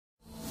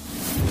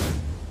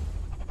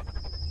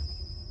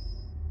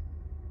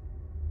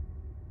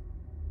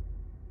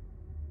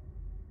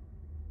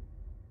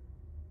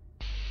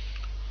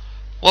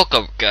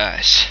Welcome,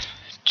 guys,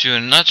 to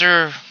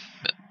another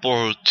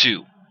Portal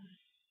 2.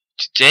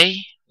 Today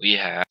we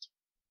have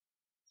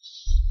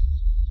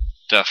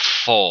the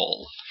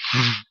fall.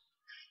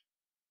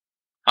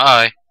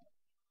 Hi.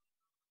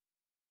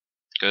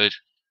 Good.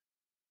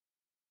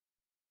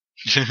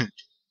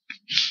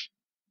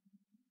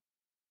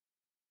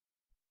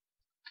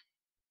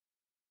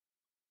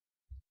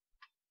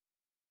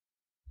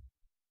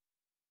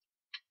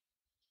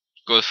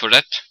 Good for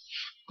that.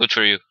 Good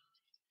for you.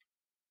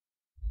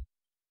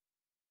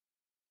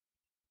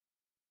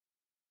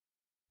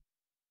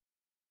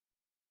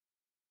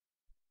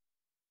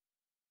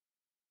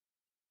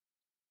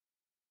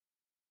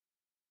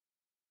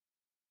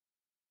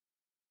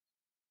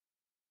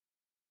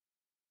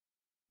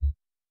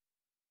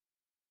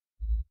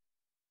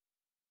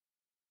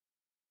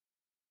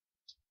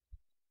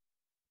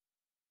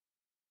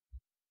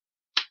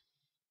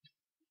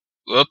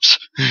 Whoops.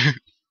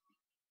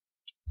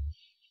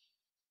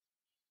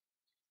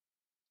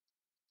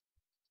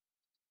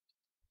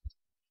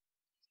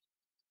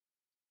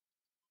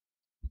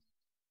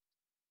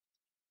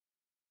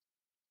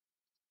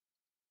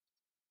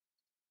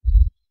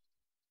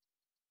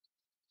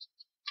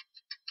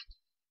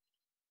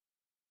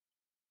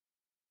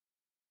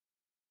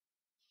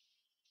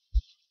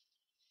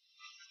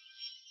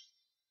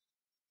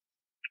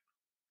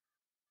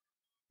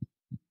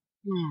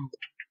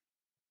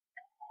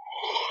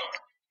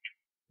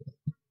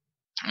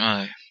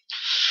 Alright.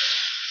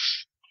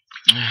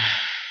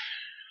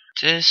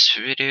 This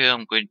video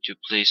I'm going to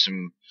play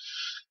some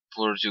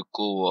Portal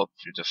co-op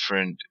with a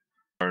friend.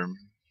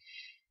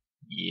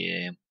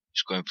 Yeah,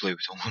 just going to play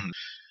with one.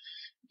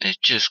 It's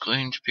just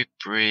going to be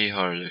pretty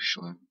hard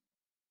actually.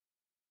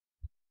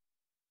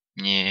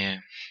 Yeah.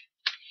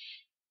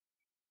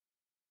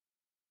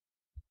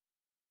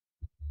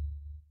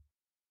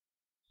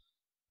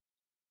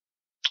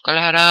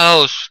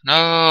 Colados!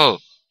 No!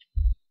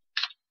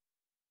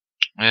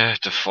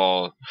 The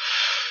fall.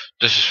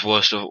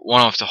 Was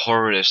one of the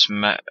hardest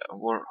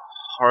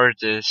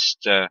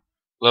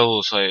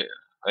levels I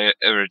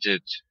ever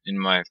did in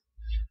my.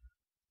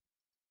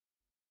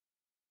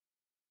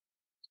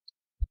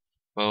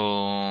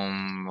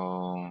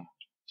 Boom.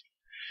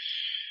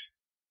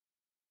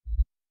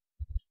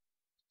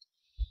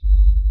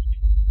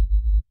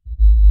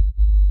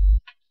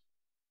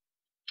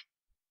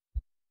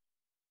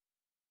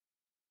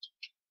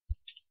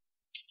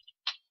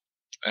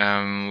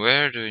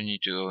 Where do we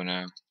need to go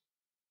now?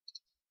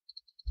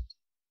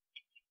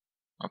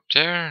 Up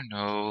there?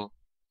 No.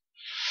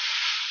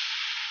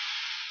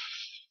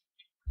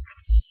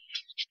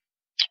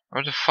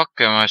 Where the fuck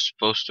am I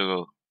supposed to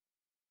go?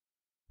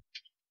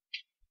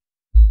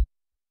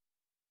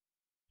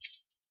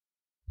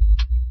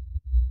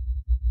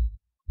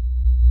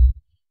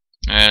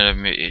 Let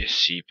me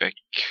see back.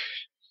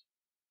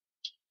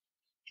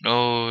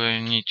 No, I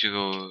need to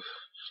go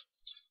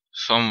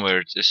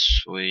somewhere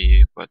this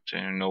way, but I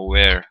don't know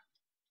where.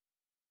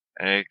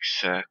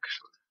 Exactly.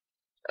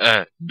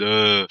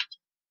 The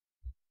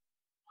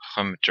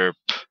Humterp.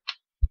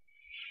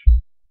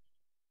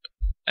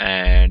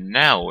 And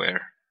now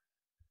where?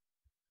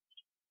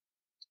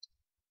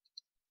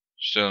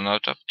 Still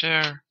not up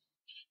there.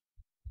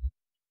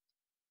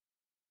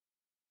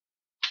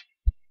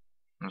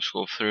 Let's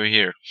go through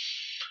here,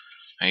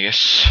 I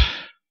guess.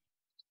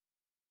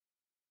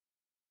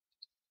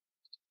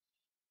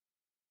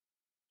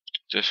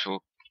 This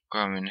will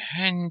come in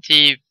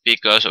handy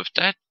because of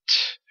that.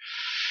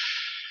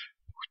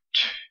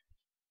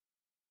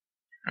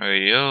 There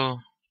we go.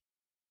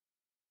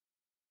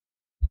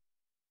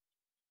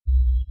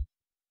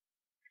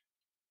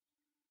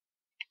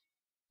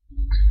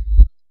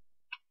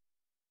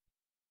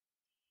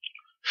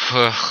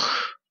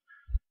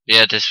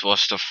 Yeah, this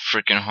was the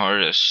freaking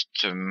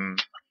hardest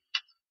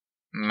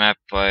map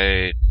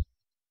I've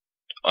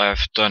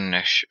done.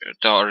 Actually,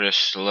 the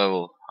hardest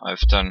level I've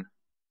done.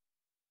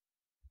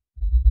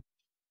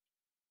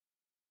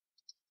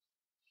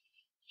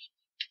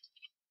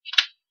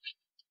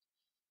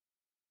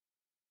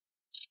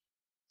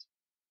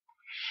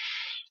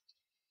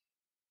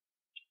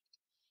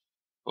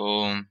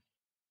 Boom.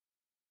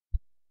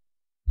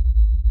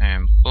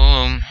 And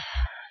boom.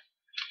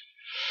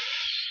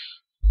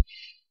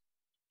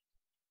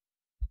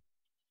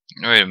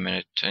 Wait a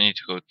minute, I need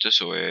to go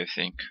this way, I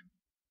think.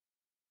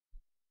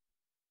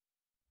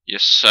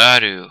 Yes, I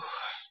do.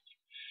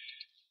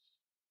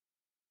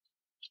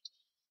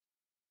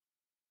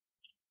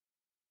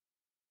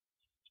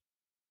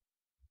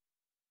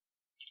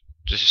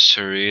 This is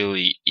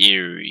really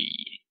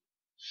eerie.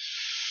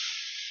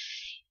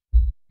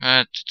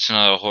 But it's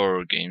not a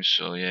horror game,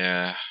 so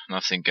yeah,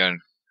 nothing can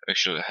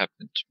actually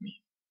happen to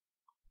me.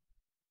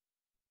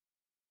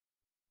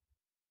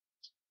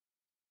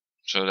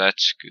 So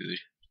that's good.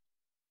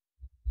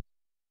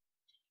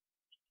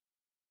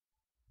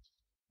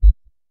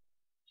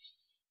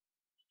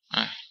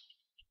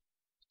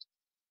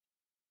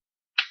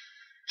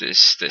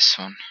 This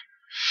one.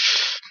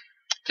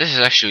 This is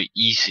actually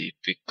easy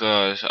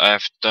because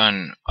I've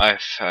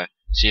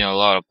seen a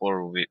lot of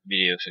horror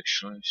videos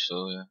actually,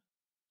 so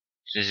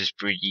this is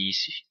pretty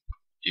easy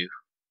to do.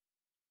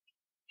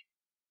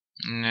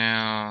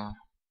 Now,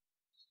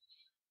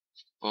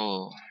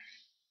 oh,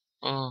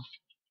 oh,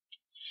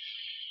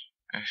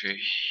 actually,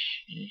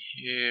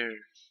 here,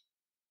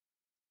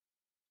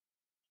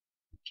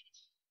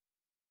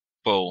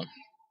 boom.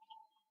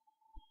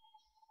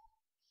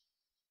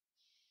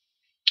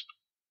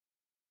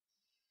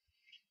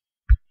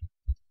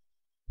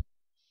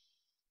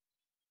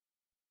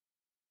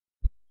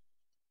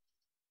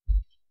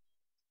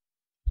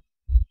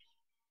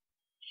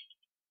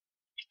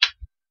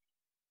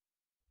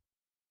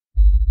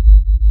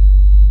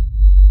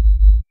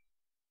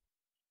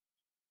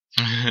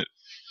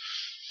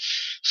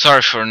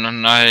 Sorry for not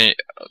a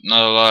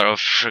lot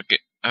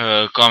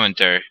of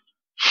commentary.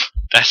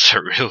 That's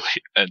a really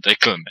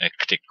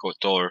anticlimactic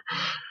door.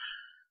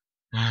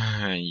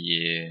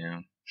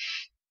 Yeah.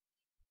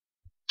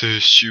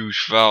 This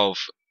huge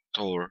valve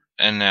door,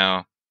 and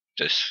now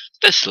this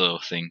little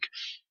thing.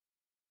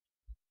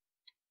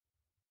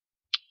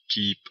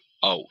 Keep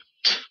out.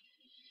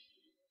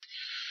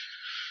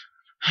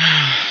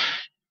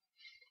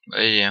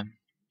 Yeah.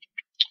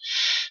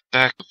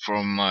 Back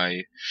from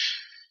my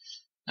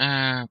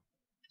uh,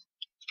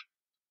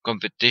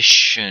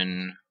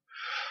 competition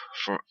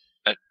for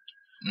at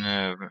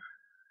uh,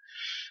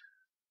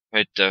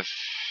 with the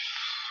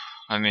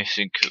let me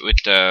think with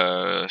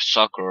the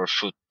soccer or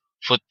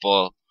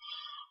football.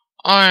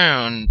 I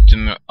on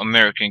the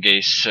American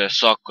Games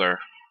soccer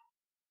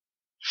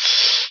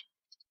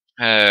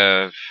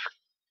uh,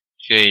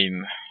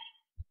 game.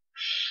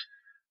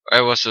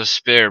 I was a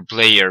spare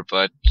player,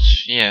 but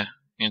yeah,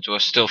 it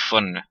was still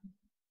fun.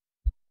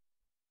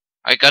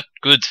 I got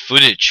good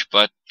footage,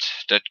 but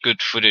that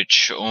good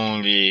footage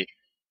only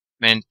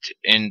meant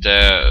in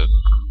the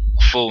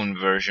phone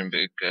version,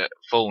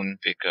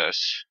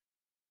 because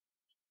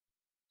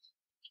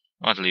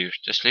what leave?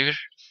 Just leave it.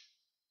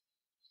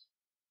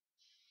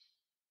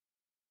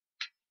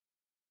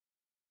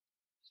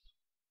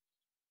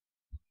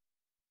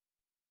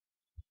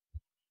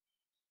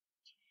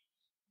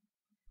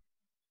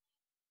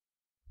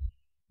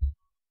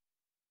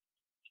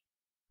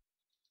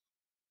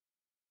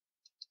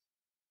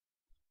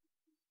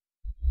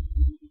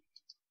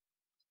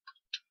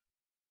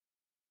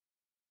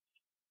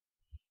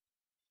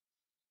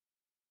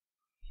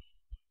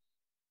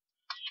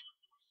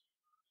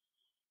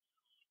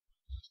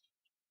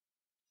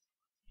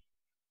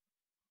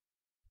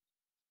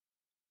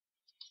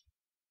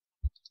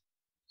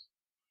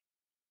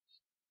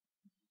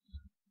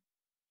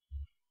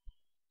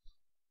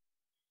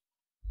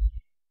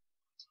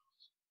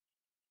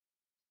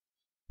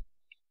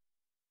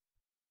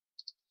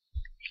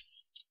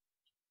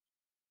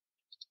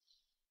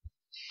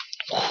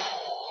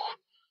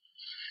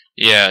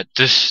 Yeah,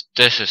 this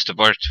is the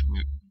part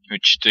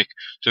which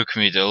took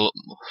me the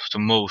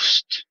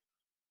most.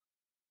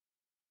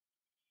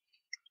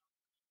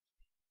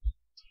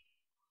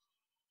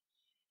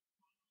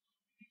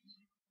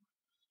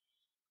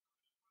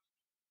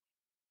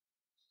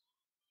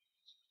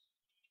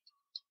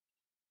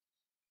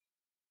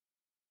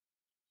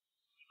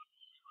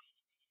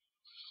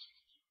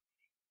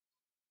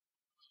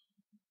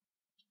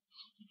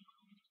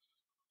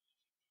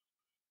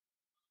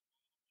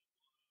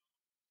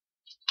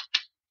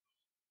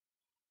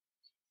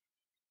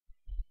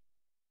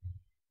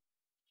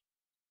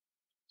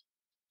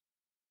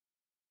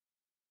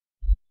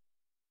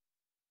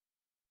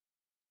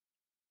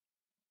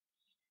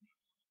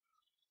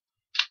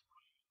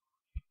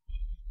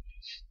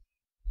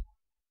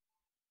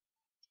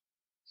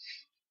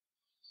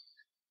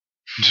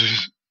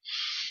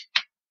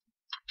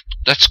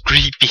 That's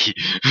creepy,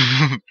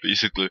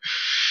 basically.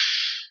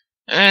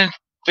 And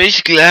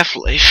basically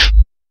Half-Life,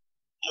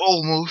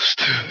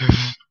 almost.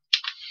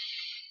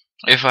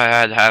 If I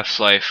had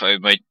Half-Life, I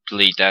might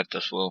play that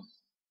as well,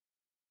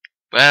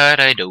 but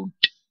I don't.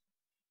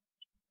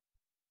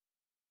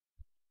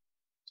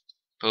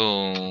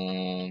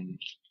 Boom,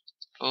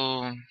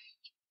 boom.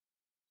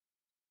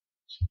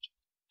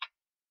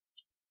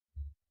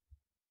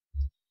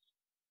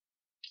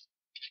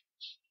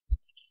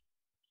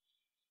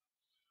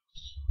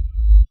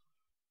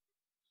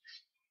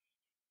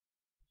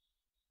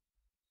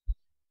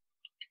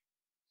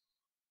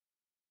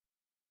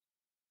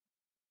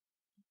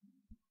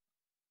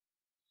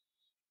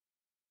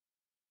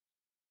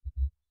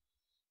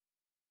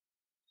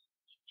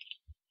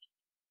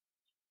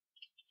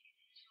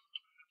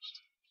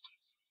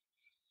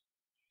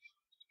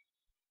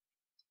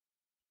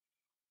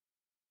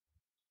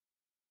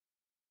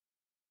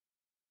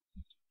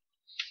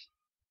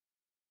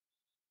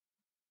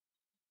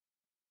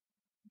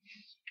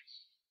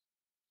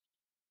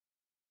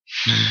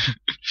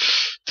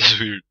 That's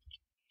weird.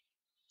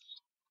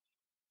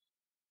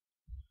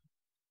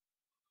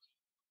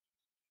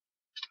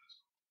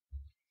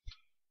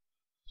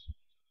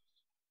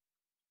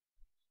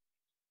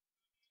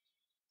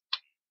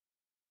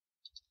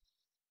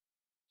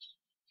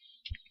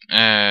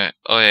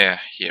 Oh yeah,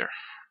 here.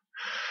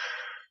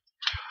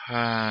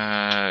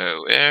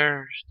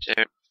 Where?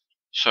 There.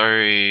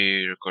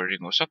 Sorry,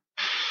 recording was up.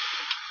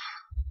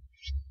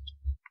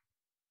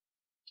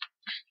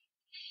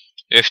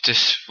 If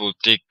this will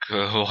take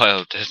a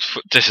while,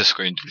 this is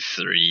going to be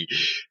 3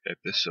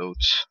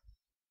 episodes.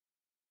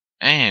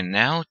 And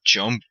now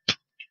jump.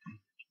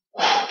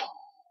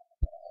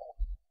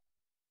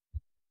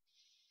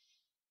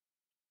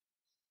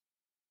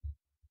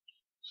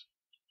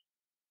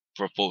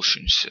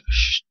 Propulsion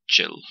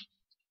chill.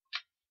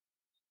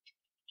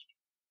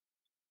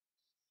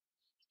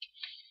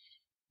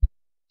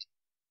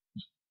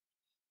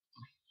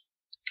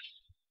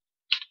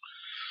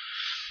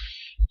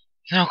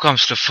 Now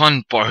comes the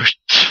fun part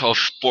of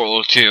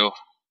Portal 2,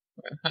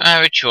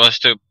 which was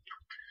the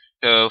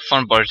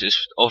fun part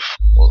is of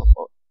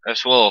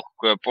as well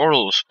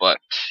portals, but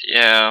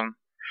yeah,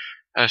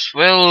 as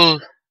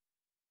well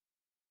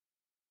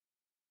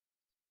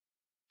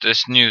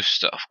this new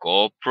stuff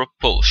called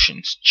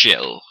propulsion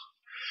chill.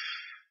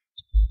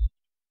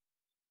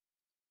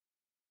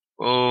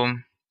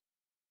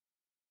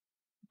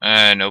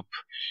 Nope.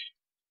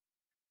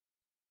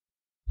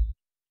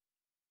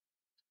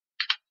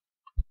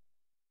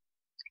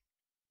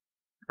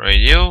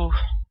 Radio.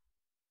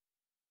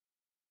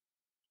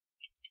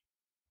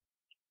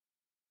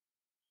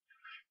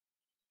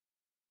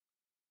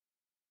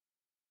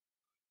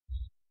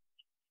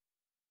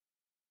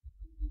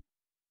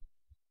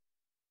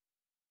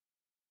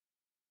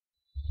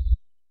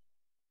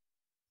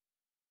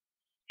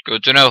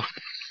 Good to know.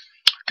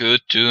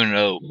 Good to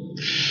know.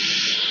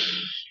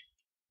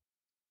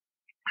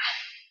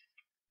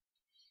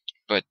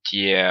 But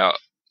yeah,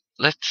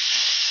 let's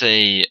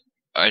say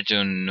I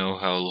don't know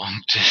how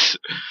long this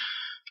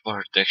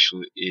part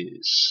actually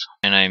is.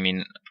 And I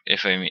mean,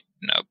 if I mean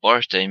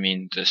part, I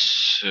mean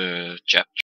this chapter.